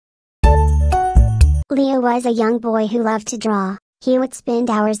Leo was a young boy who loved to draw. He would spend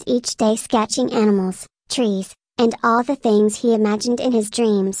hours each day sketching animals, trees, and all the things he imagined in his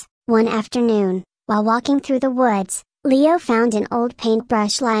dreams. One afternoon, while walking through the woods, Leo found an old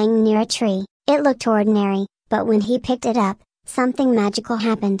paintbrush lying near a tree. It looked ordinary, but when he picked it up, something magical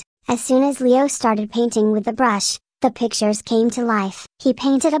happened. As soon as Leo started painting with the brush, the pictures came to life. He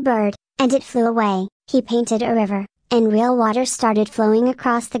painted a bird, and it flew away. He painted a river, and real water started flowing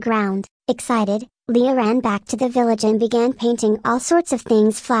across the ground. Excited, Leo ran back to the village and began painting all sorts of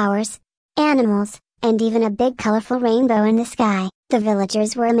things: flowers, animals, and even a big colorful rainbow in the sky. The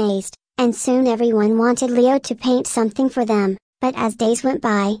villagers were amazed, and soon everyone wanted Leo to paint something for them. But as days went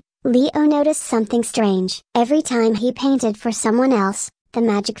by, Leo noticed something strange. Every time he painted for someone else, the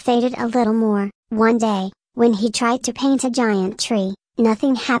magic faded a little more. One day, when he tried to paint a giant tree,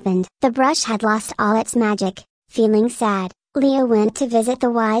 nothing happened. The brush had lost all its magic. Feeling sad, Leo went to visit the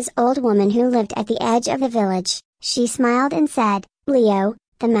wise old woman who lived at the edge of the village. She smiled and said, "Leo,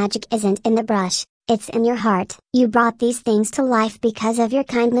 the magic isn't in the brush, it's in your heart. You brought these things to life because of your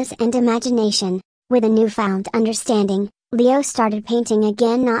kindness and imagination." With a newfound understanding, Leo started painting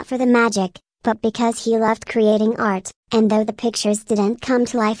again, not for the magic, but because he loved creating art. And though the pictures didn't come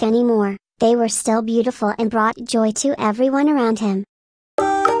to life anymore, they were still beautiful and brought joy to everyone around him.